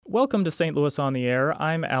Welcome to St. Louis on the Air.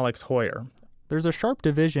 I'm Alex Hoyer. There's a sharp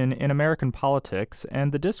division in American politics,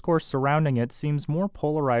 and the discourse surrounding it seems more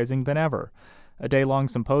polarizing than ever. A day-long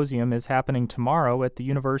symposium is happening tomorrow at the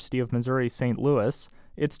University of Missouri St. Louis.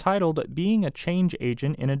 It's titled Being a Change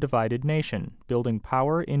Agent in a Divided Nation, Building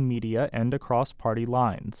Power in Media and Across Party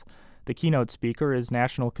Lines. The keynote speaker is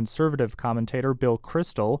national conservative commentator Bill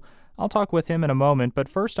Kristol. I'll talk with him in a moment, but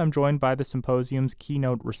first I'm joined by the symposium's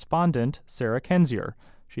keynote respondent, Sarah Kendzior.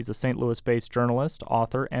 She's a St. Louis-based journalist,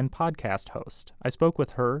 author, and podcast host. I spoke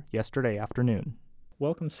with her yesterday afternoon.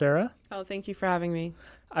 Welcome, Sarah. Oh, thank you for having me.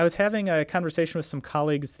 I was having a conversation with some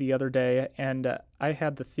colleagues the other day, and I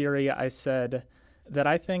had the theory, I said that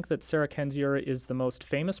I think that Sarah Kendzior is the most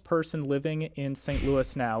famous person living in St.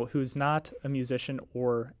 Louis now who's not a musician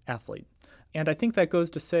or athlete. And I think that goes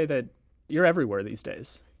to say that you're everywhere these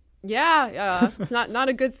days. Yeah, it's not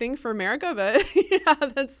a good thing for America, but yeah,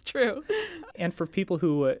 that's true. And for people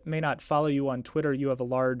who may not follow you on Twitter, you have a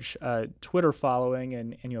large Twitter following,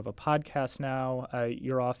 and you have a podcast now.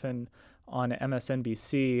 You're often on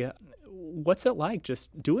MSNBC. What's it like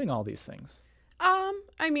just doing all these things?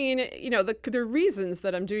 I mean, the reasons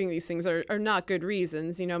that I'm doing these things are not good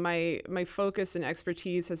reasons. My focus and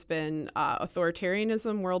expertise has been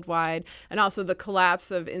authoritarianism worldwide, and also the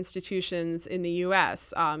collapse of institutions in the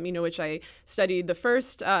U.S., which I studied the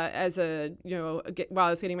first while I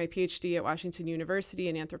was getting my PhD at Washington University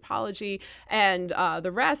in anthropology, and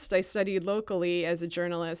the rest I studied locally as a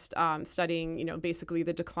journalist, studying, basically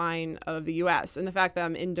the decline of the U.S. And the fact that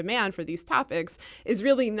I'm in demand for these topics is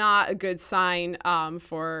really not a good sign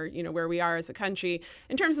for where we are as a country.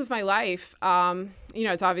 In terms of my life,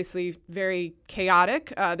 it's obviously very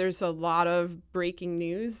chaotic. There's a lot of breaking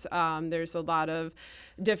news. There's a lot of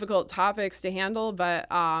difficult topics to handle, but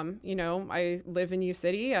I live in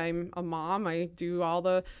U-City. I'm a mom. I do all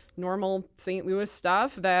the normal St. Louis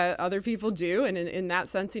stuff that other people do, and in that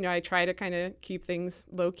sense, I try to kind of keep things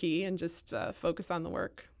low key and just focus on the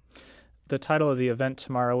work. The title of the event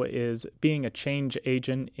tomorrow is Being a Change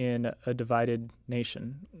Agent in a Divided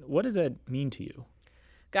Nation. What does that mean to you?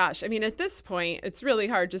 Gosh, I mean, at this point, it's really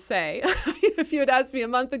hard to say. If you had asked me a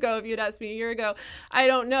month ago, if you had asked me a year ago, I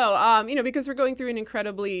don't know. Because we're going through an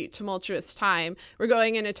incredibly tumultuous time. We're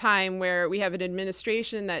going in a time where we have an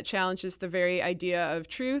administration that challenges the very idea of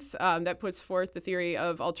truth, that puts forth the theory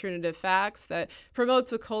of alternative facts, that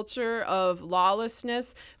promotes a culture of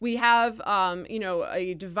lawlessness. We have,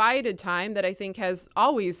 a divided time that I think has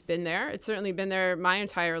always been there. It's certainly been there my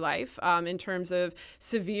entire life, in terms of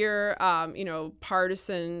severe,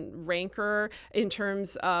 partisan rancor, in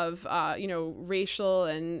terms of, racial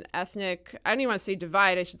and ethnic, I don't even want to say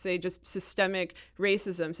divide, I should say just systemic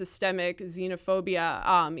racism, systemic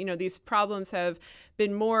xenophobia. These problems have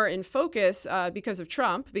been more in focus because of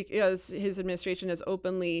Trump, because his administration has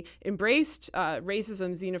openly embraced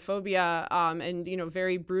racism, xenophobia, and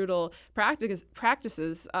very brutal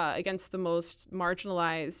practices against the most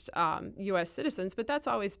marginalized U.S. citizens. But that's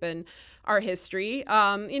always been our history,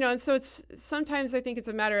 and so it's sometimes I think it's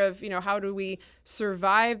a matter of how do we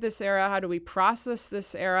survive this era, how do we process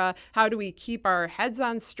this era, how do we keep our heads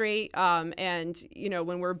on straight, and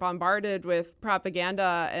when we're bombarded with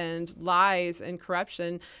propaganda and lies and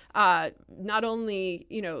corruption, not only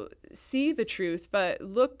see the truth, but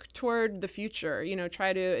look toward the future,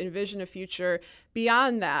 try to envision a future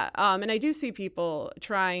beyond that. And I do see people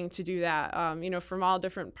trying to do that, from all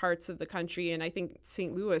different parts of the country. And I think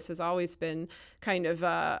St. Louis has always been kind of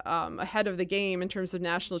ahead of the game in terms of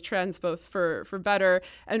national trends, both for better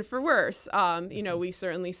and for worse. We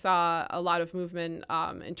certainly saw a lot of movement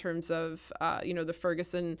in terms of, the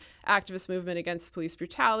Ferguson activist movement against police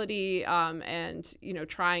brutality, and,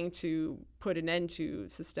 trying to put an end to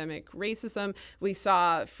systemic racism. We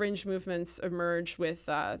saw fringe movements emerge with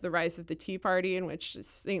the rise of the Tea Party, in which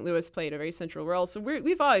St. Louis played a very central role. So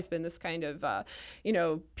we've always been this kind of,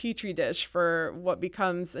 petri dish for what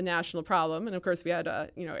becomes a national problem. And of course, we had,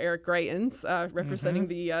 Eric Greitens representing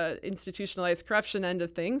the institutionalized corruption end of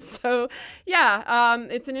things. So,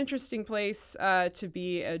 it's an interesting place to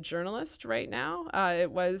be a journalist right now. It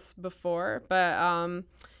was before, but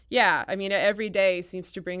every day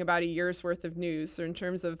seems to bring about a year's worth of news. So in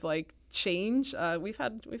terms of change, we've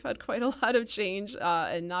had quite a lot of change,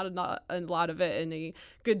 and not a lot of it in a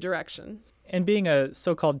good direction. And being a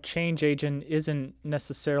so-called change agent isn't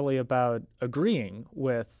necessarily about agreeing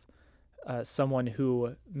with someone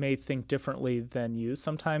who may think differently than you.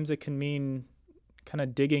 Sometimes it can mean kind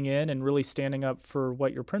of digging in and really standing up for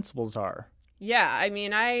what your principles are. Yeah, I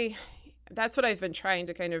mean, I that's what I've been trying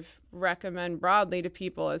to kind of recommend broadly to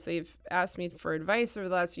people as they've asked me for advice over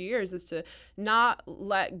the last few years, is to not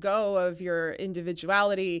let go of your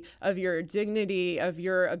individuality, of your dignity, of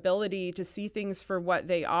your ability to see things for what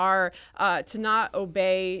they are, to not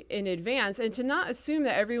obey in advance, and to not assume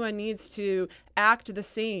that everyone needs to act the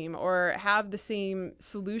same or have the same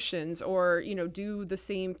solutions or, do the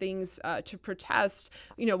same things to protest,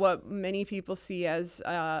 what many people see as,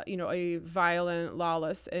 a violent,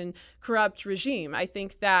 lawless, and corrupt regime. I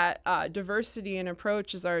think that diversity in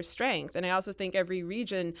approach is our strength. And I also think every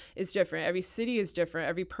region is different. Every city is different.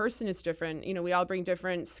 Every person is different. We all bring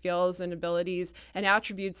different skills and abilities and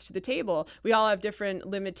attributes to the table. We all have different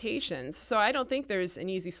limitations. So I don't think there's an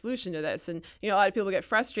easy solution to this. And, a lot of people get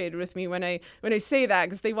frustrated with me when I say that,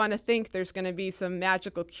 because they want to think there's going to be some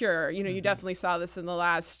magical cure. You definitely saw this in the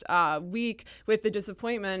last week with the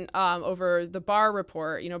disappointment over the Barr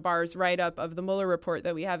report, Barr's write-up of the Mueller report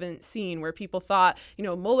that we haven't seen, where people thought,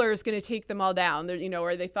 Mueller is going to take them all down,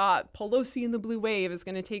 or they thought Pelosi and the blue wave is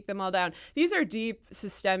going to take them all down. These are deep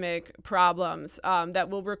systemic problems that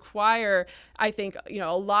will require, I think,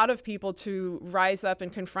 a lot of people to rise up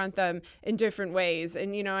and confront them in different ways.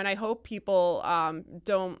 And, and I hope people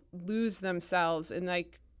don't lose themselves in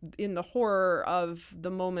the horror of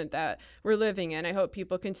the moment that we're living in. I hope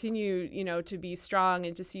people continue, to be strong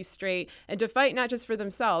and to see straight and to fight not just for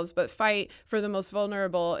themselves, but fight for the most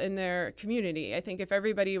vulnerable in their community. I think if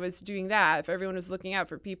everybody was doing that, if everyone was looking out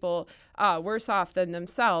for people worse off than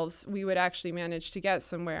themselves, we would actually manage to get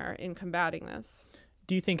somewhere in combating this.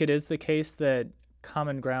 Do you think it is the case that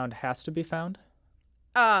common ground has to be found?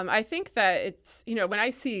 I think that it's, when I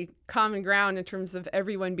see common ground in terms of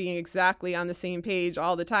everyone being exactly on the same page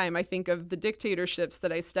all the time, I think of the dictatorships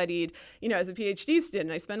that I studied, as a PhD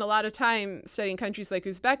student. I spent a lot of time studying countries like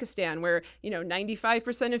Uzbekistan, where,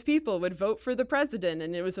 95% of people would vote for the president,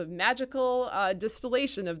 and it was a magical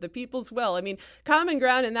distillation of the people's will. I mean, common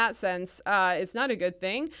ground in that sense is not a good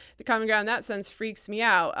thing. The common ground in that sense freaks me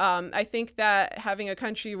out. I think that having a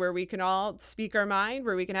country where we can all speak our mind,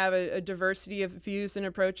 where we can have a diversity of views and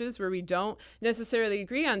approaches, where we don't necessarily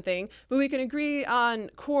agree on things, but we can agree on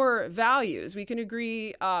core values. We can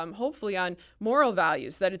agree, hopefully, on moral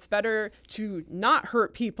values, that it's better to not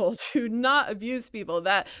hurt people, to not abuse people,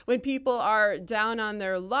 that when people are down on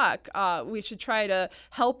their luck, we should try to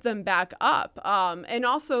help them back up. And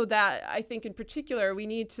also that I think in particular, we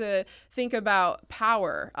need to think about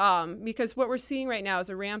power, because what we're seeing right now is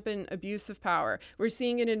a rampant abuse of power. We're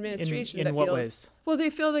seeing an administration in that what feels... ways? Well,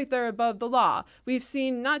 they feel like they're above the law. We've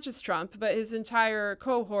seen not just Trump, but his entire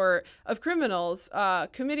cohort of criminals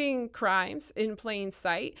committing crimes in plain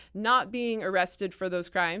sight, not being arrested for those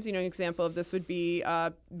crimes. An example of this would be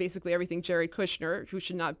basically everything Jared Kushner, who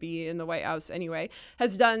should not be in the White House anyway,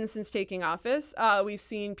 has done since taking office. We've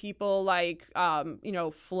seen people like,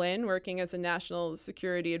 Flynn working as a national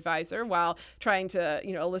security advisor while trying to,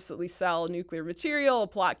 illicitly sell nuclear material,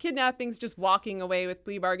 plot kidnappings, just walking away with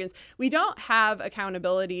plea bargains. We don't have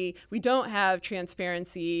accountability. We don't have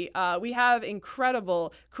transparency. We have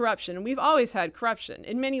incredible corruption, and we've always had corruption.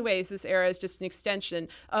 In many ways, this era is just an extension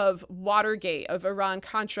of Watergate, of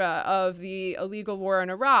Iran-Contra, of the illegal war in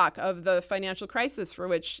Iraq, of the financial crisis for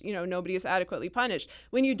which, nobody is adequately punished.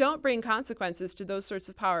 When you don't bring consequences to those sorts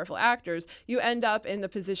of powerful actors, you end up in the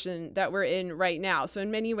position that we're in right now. So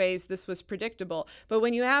in many ways, this was predictable. But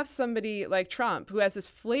when you have somebody like Trump, who has this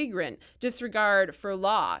flagrant disregard for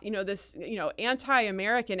law, this,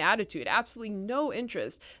 anti-American attitude, absolutely no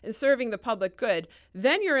interest in serving the public good,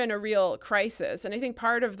 then you're in a real crisis. And I think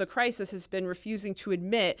part of the crisis has been refusing to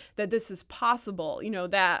admit that this is possible,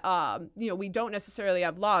 that, we don't necessarily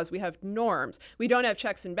have laws. We have norms. We don't have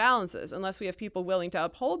checks and balances unless we have people willing to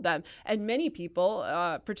uphold them. And many people,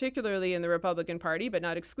 particularly in the Republican Party, but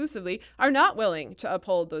not exclusively, are not willing to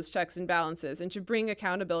uphold those checks and balances and to bring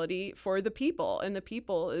accountability for the people. And the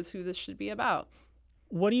people is who this should be about.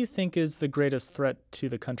 What do you think is the greatest threat to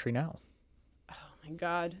the country now? Oh, my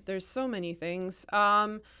God. There's so many things.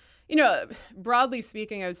 Broadly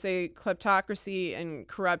speaking, I would say kleptocracy and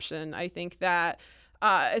corruption. I think that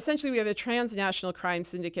essentially we have a transnational crime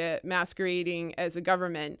syndicate masquerading as a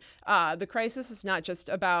government. The crisis is not just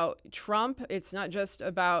about Trump. It's not just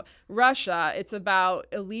about Russia. It's about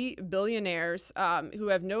elite billionaires who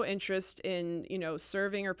have no interest in,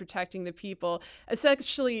 serving or protecting the people,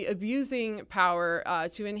 essentially abusing power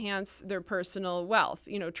to enhance their personal wealth.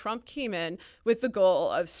 Trump came in with the goal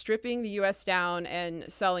of stripping the U.S. down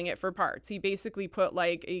and selling it for parts. He basically put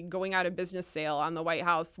like a going out of business sale on the White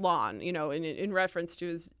House lawn, in reference wants to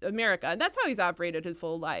is America. And that's how he's operated his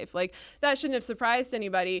whole life. Like, that shouldn't have surprised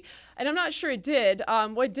anybody. And I'm not sure it did.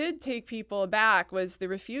 What did take people aback was the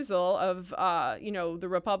refusal of, the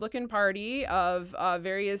Republican Party, of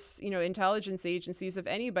various, intelligence agencies, of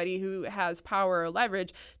anybody who has power or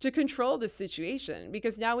leverage to control the situation.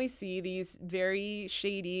 Because now we see these very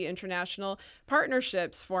shady international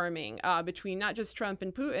partnerships forming between not just Trump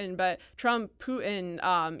and Putin, but Trump, Putin,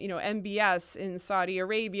 MBS in Saudi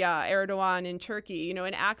Arabia, Erdogan in Turkey,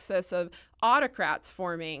 an axis of autocrats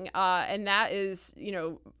forming. And that is,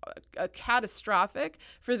 catastrophic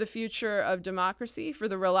for the future of democracy, for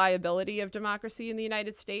the reliability of democracy in the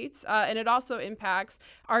United States. And it also impacts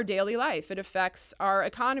our daily life. It affects our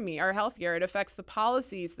economy, our healthcare. It affects the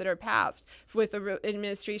policies that are passed with an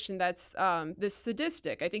administration that's this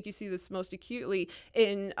sadistic. I think you see this most acutely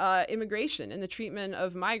in immigration and the treatment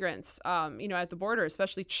of migrants, at the border,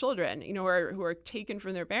 especially children, who are taken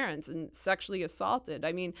from their parents and sexually assaulted.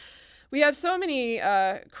 I mean, we have so many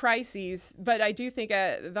crises, but I do think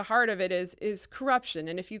at the heart of it is corruption.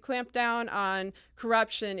 And if you clamp down on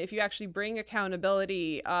corruption, if you actually bring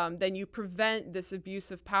accountability, then you prevent this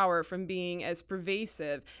abuse of power from being as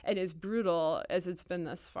pervasive and as brutal as it's been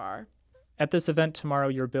thus far. At this event tomorrow,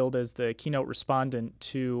 you're billed as the keynote respondent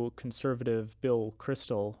to conservative Bill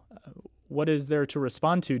Kristol. What is there to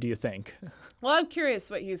respond to, do you think? Well, I'm curious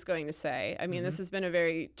what he's going to say. I mean, This has been a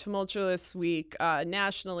very tumultuous week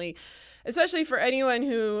nationally, especially for anyone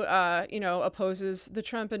who, opposes the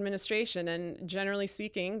Trump administration. And generally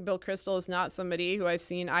speaking, Bill Kristol is not somebody who I've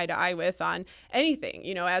seen eye to eye with on anything.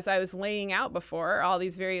 As I was laying out before, all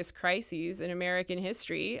these various crises in American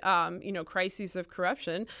history, crises of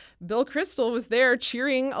corruption, Bill Kristol was there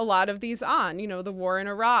cheering a lot of these on. The war in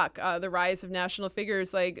Iraq, the rise of national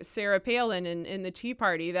figures like Sarah Palin in the Tea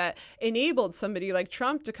Party that enabled somebody like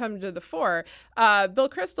Trump to come to the fore. Bill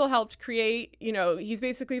Kristol helped create, he's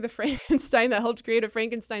basically the Frankenstein that helped create a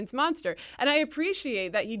Frankenstein's monster. And I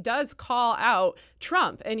appreciate that he does call out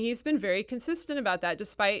Trump, and he's been very consistent about that,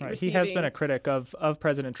 despite receiving... He has been a critic of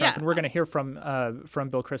President Trump, and we're going to hear from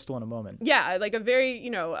Bill Kristol in a moment. Yeah, like a very,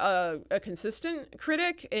 a consistent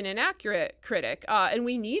critic and an accurate critic, and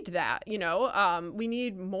we need that, we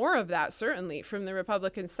need more of that, certainly, from the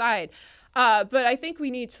Republican side. But I think we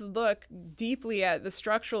need to look deeply at the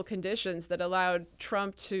structural conditions that allowed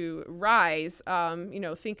Trump to rise.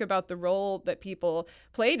 Think about the role that people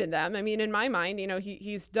played in them. I mean, in my mind,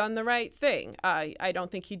 he's done the right thing. I don't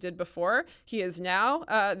think he did before. He is now.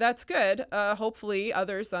 That's good. Hopefully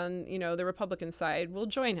others on, the Republican side will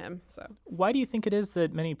join him. So why do you think it is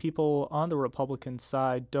that many people on the Republican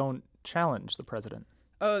side don't challenge the president?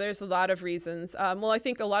 Oh, there's a lot of reasons. Well, I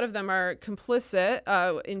think a lot of them are complicit,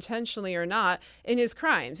 intentionally or not, in his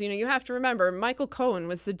crimes. You have to remember, Michael Cohen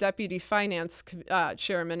was the deputy finance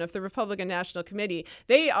chairman of the Republican National Committee.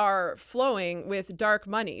 They are flowing with dark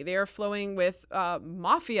money. They are flowing with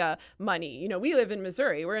mafia money. We live in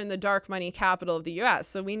Missouri. We're in the dark money capital of the U.S.,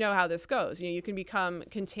 so we know how this goes. You can become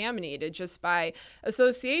contaminated just by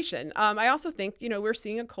association. I also think, we're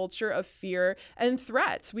seeing a culture of fear and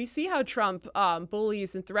threats. We see how Trump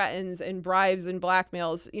bullies and threatens and bribes and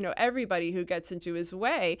blackmails, everybody who gets into his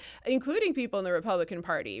way, including people in the Republican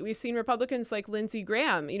Party. We've seen Republicans like Lindsey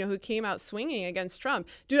Graham, who came out swinging against Trump,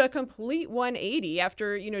 do a complete 180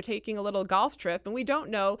 after, taking a little golf trip, and we don't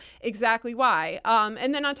know exactly why.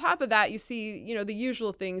 And then on top of that, you see, the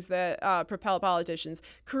usual things that propel politicians: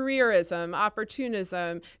 careerism,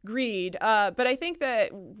 opportunism, greed. But I think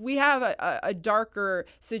that we have a darker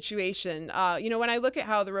situation. When I look at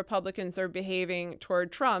how the Republicans are behaving toward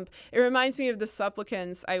Trump, it reminds me of the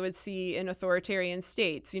supplicants I would see in authoritarian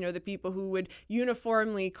states, the people who would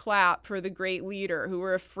uniformly clap for the great leader, who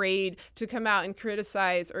were afraid to come out and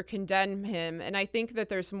criticize or condemn him. And I think that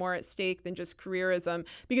there's more at stake than just careerism,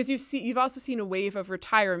 because you've also seen a wave of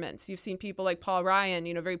retirements. You've seen people like Paul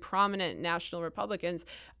Ryan, very prominent national Republicans,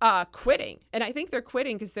 quitting. And I think they're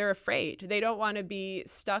quitting because they're afraid. They don't want to be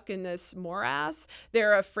stuck in this morass.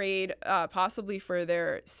 They're afraid possibly for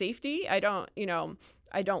their safety. I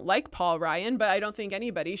don't like Paul Ryan, but I don't think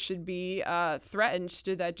anybody should be threatened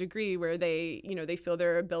to that degree where they feel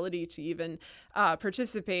their ability to even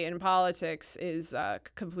participate in politics is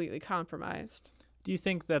completely compromised. Do you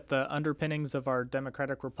think that the underpinnings of our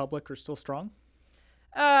democratic republic are still strong?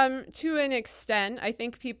 To an extent, I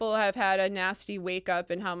think people have had a nasty wake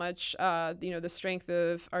up in how much, the strength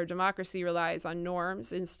of our democracy relies on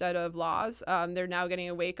norms instead of laws. They're now getting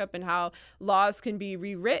a wake up in how laws can be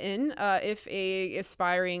rewritten if a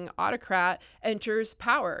aspiring autocrat enters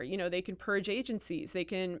power. They can purge agencies, they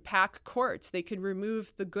can pack courts, they can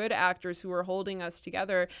remove the good actors who are holding us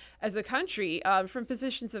together as a country from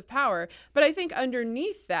positions of power. But I think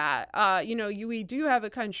underneath that, we do have a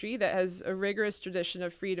country that has a rigorous tradition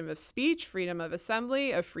of freedom of speech, freedom of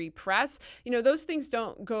assembly, a free press. Those things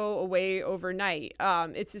don't go away overnight.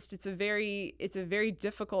 It's a very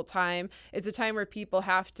difficult time. It's a time where people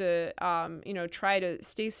have to, try to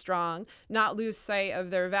stay strong, not lose sight of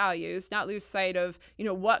their values, not lose sight of,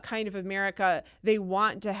 what kind of America they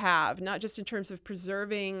want to have, not just in terms of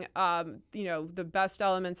preserving, the best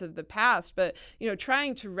elements of the past, but,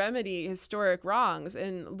 trying to remedy historic wrongs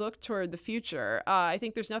and look toward the future. I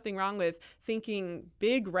think there's nothing wrong with thinking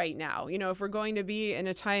big right now. If we're going to be in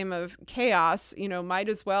a time of chaos, might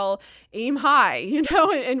as well aim high,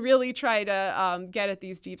 and really try to get at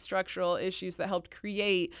these deep structural issues that helped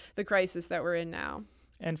create the crisis that we're in now.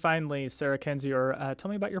 And finally, Sarah Kendzior, tell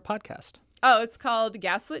me about your podcast. Oh, it's called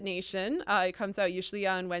Gaslit Nation. It comes out usually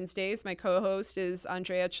on Wednesdays. My co-host is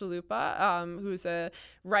Andrea Chalupa, who's a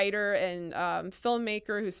writer and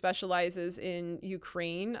filmmaker who specializes in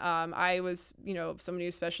Ukraine. I was, someone who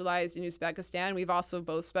specialized in Uzbekistan. We've also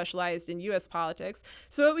both specialized in U.S. politics.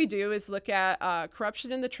 So what we do is look at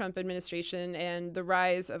corruption in the Trump administration and the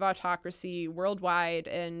rise of autocracy worldwide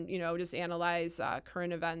and, just analyze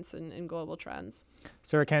current events and global trends.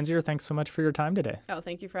 Sarah Kendzior, thanks so much for your time today. Oh,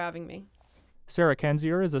 thank you for having me. Sarah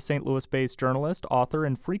Kendzior is a St. Louis-based journalist, author,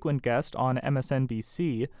 and frequent guest on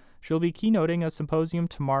MSNBC. She'll be keynoting a symposium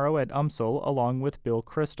tomorrow at UMSL along with Bill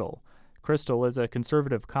Kristol. Kristol is a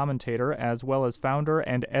conservative commentator as well as founder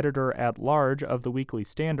and editor-at-large of the Weekly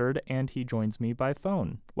Standard, and he joins me by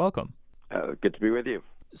phone. Welcome. Good to be with you.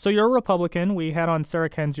 So you're a Republican. We had on Sarah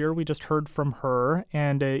Kendzior. We just heard from her.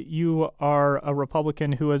 And you are a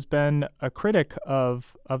Republican who has been a critic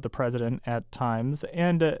of the president at times.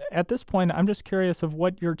 And at this point, I'm just curious of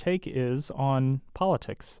what your take is on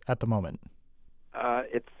politics at the moment.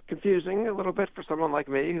 It's confusing a little bit for someone like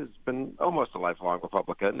me who's been almost a lifelong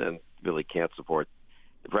Republican and really can't support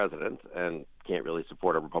the president and can't really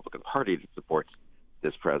support a Republican Party that supports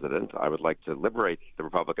this president. I would like to liberate the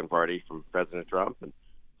Republican Party from President Trump and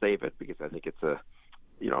save it, because I think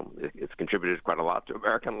it's contributed quite a lot to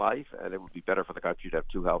American life, and it would be better for the country to have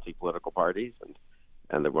two healthy political parties,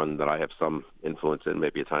 and the one that I have some influence in,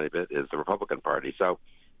 maybe a tiny bit, is the Republican Party. So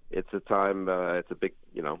it's a time, it's a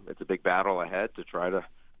big battle ahead to try to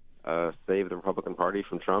save the Republican Party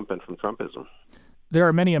from Trump and from Trumpism. There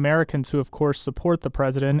are many Americans who, of course, support the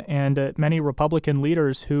president, and many Republican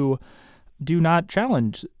leaders who do not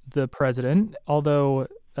challenge the president, although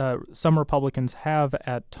some Republicans have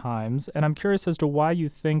at times. And I'm curious as to why you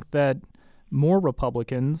think that more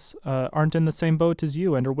Republicans aren't in the same boat as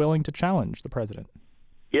you and are willing to challenge the president.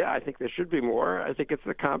 Yeah, I think there should be more. I think it's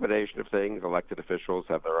a combination of things. Elected officials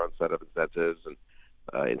have their own set of incentives,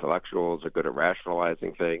 and intellectuals are good at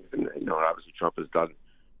rationalizing things. And, obviously Trump has done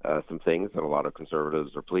some things that a lot of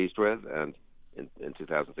conservatives are pleased with. And in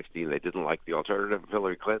 2016, they didn't like the alternative of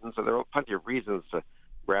Hillary Clinton. So there are plenty of reasons to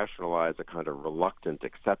rationalize a kind of reluctant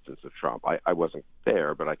acceptance of Trump. I wasn't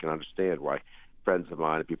there, but I can understand why friends of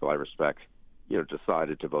mine and people I respect,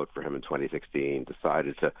 decided to vote for him in 2016,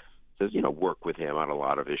 decided to work with him on a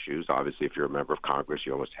lot of issues. Obviously, if you're a member of Congress,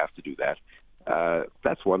 you almost have to do that.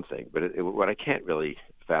 That's one thing. But what I can't really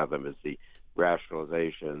fathom is the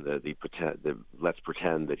rationalization, the let's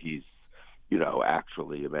pretend that he's,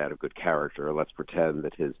 actually a man of good character. Let's pretend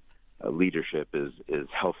that his leadership is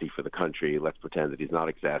healthy for the country. Let's pretend that he's not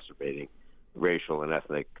exacerbating racial and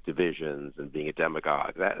ethnic divisions and being a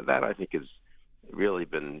demagogue. That I think has really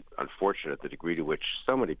been unfortunate, the degree to which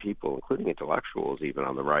so many people, including intellectuals even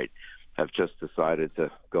on the right, have just decided to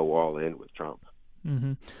go all in with Trump.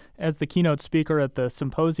 Mm-hmm. As the keynote speaker at the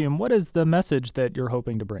symposium, what is the message that you're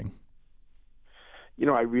hoping to bring?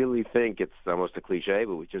 I really think it's almost a cliche,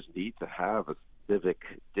 but we just need to have a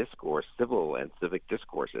civil and civic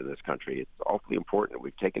discourse in this country. It's awfully important.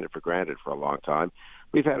 We've taken it for granted for a long time.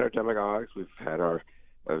 We've had our demagogues. We've had our,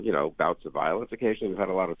 bouts of violence occasionally. We've had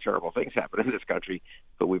a lot of terrible things happen in this country,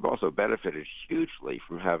 but we've also benefited hugely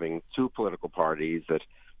from having two political parties that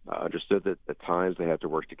understood that at times they had to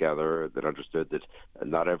work together, that understood that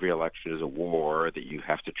not every election is a war, that you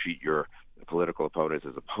have to treat your political opponents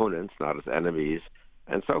as opponents, not as enemies,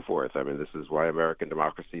 and so forth. I mean, this is why American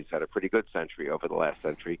democracy's had a pretty good century over the last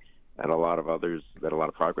century, and a lot of others had a lot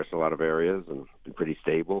of progress in a lot of areas and been pretty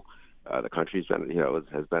stable. the country's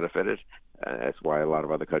has benefited. That's why a lot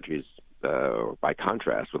of other countries, by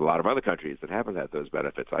contrast with a lot of other countries that haven't had those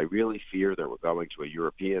benefits, I really fear that we're going towards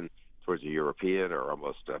a European or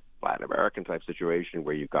almost a Latin American type situation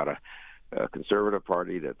where you've got a conservative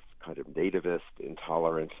party that's kind of nativist,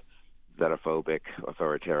 intolerant, xenophobic,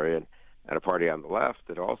 authoritarian, and a party on the left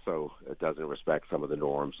that also doesn't respect some of the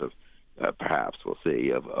norms of, perhaps we'll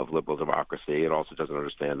see, of liberal democracy. It also doesn't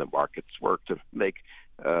understand that markets work to make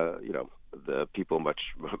the people much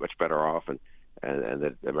better off, and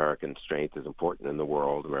that American strength is important in the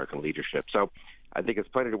world, American leadership. So I think it's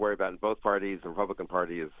plenty to worry about in both parties. The Republican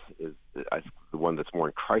Party is the one that's more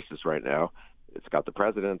in crisis right now. It's got the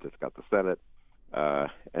president, it's got the Senate,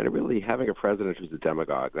 and really having a president who's a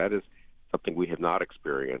demagogue, that is something we have not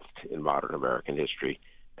experienced in modern American history,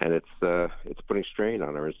 and it's putting strain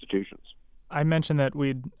on our institutions. I mentioned that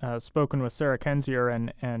we'd spoken with Sarah Kendzior,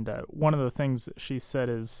 and one of the things she said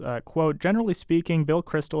is, quote, "Generally speaking, Bill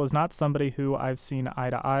Kristol is not somebody who I've seen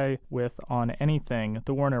eye to eye with on anything.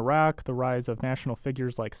 The war in Iraq, the rise of national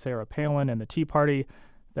figures like Sarah Palin and the Tea Party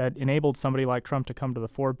that enabled somebody like Trump to come to the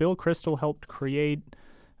fore. Bill Kristol helped create,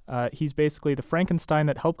 he's basically the Frankenstein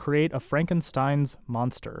that helped create a Frankenstein's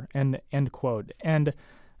monster," end quote. And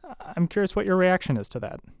I'm curious what your reaction is to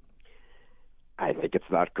that. I think it's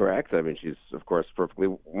not correct. I mean, she's, of course, perfectly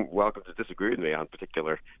welcome to disagree with me on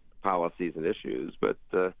particular policies and issues, but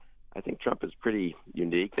I think Trump is pretty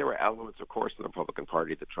unique. There were elements, of course, in the Republican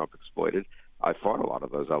Party that Trump exploited. I fought a lot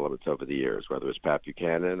of those elements over the years, whether it was Pat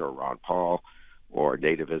Buchanan or Ron Paul or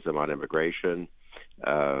nativism on immigration.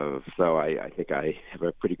 So I think I have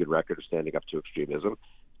a pretty good record of standing up to extremism.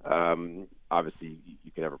 Obviously,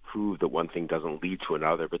 you can never prove that one thing doesn't lead to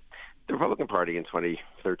another, but the Republican Party in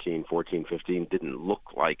 2013, 14, 15 didn't look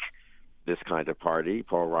like this kind of party.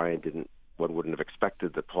 One wouldn't have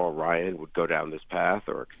expected that Paul Ryan would go down this path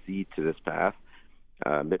or accede to this path.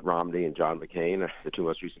 Mitt Romney and John McCain, the two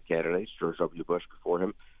most recent candidates, George W. Bush before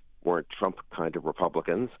him, weren't Trump kind of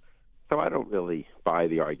Republicans. So I don't really buy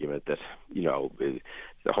the argument that,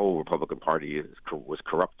 the whole Republican Party was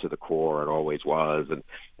corrupt to the core and always was, and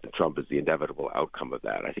Trump is the inevitable outcome of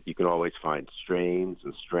that. I think you can always find strains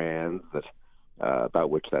and strands that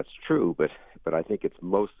about which that's true, but I think it's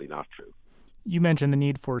mostly not true. You mentioned the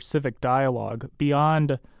need for civic dialogue.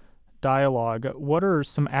 Beyond dialogue, what are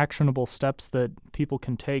some actionable steps that people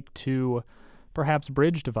can take to perhaps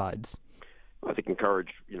bridge divides? I think encourage,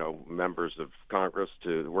 members of Congress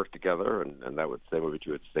to work together, and that would say maybe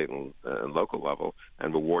to at state and local level,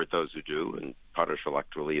 and reward those who do and punish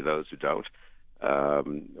electorally those who don't.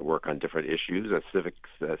 Work on different issues.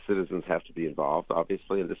 Citizens have to be involved,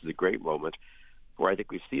 obviously, and this is a great moment where I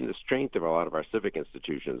think we've seen the strength of a lot of our civic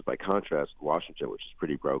institutions, by contrast to Washington, which is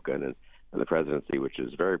pretty broken, and the presidency, which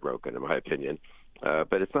is very broken, in my opinion.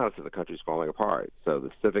 But it's not as if the country's falling apart. So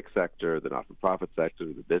the civic sector, the not-for-profit sector,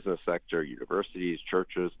 the business sector, universities,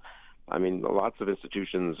 churches, I mean, lots of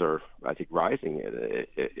institutions are, I think, rising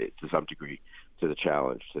to some degree to the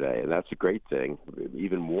challenge today. And that's a great thing,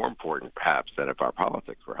 even more important, perhaps, than if our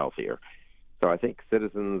politics were healthier. So I think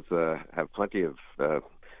citizens have plenty of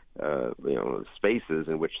spaces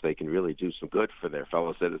in which they can really do some good for their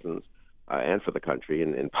fellow citizens and for the country.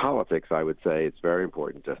 And in politics, I would say it's very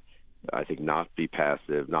important to, I think, not be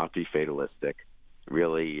passive, not be fatalistic,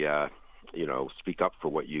 really, speak up for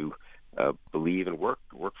what you believe and work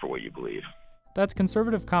for what you believe. That's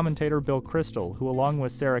conservative commentator Bill Kristol, who along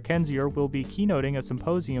with Sarah Kendzior will be keynoting a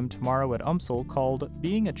symposium tomorrow at UMSL called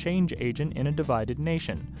Being a Change Agent in a Divided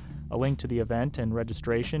Nation. A link to the event and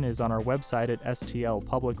registration is on our website at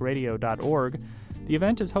stlpublicradio.org. The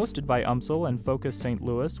event is hosted by UMSL and Focus St.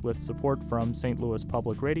 Louis with support from St. Louis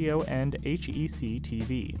Public Radio and HEC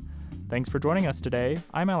TV. Thanks for joining us today.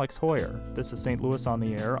 I'm Alex Hoyer. This is St. Louis on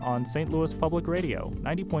the Air on St. Louis Public Radio,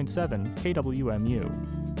 90.7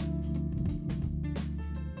 KWMU.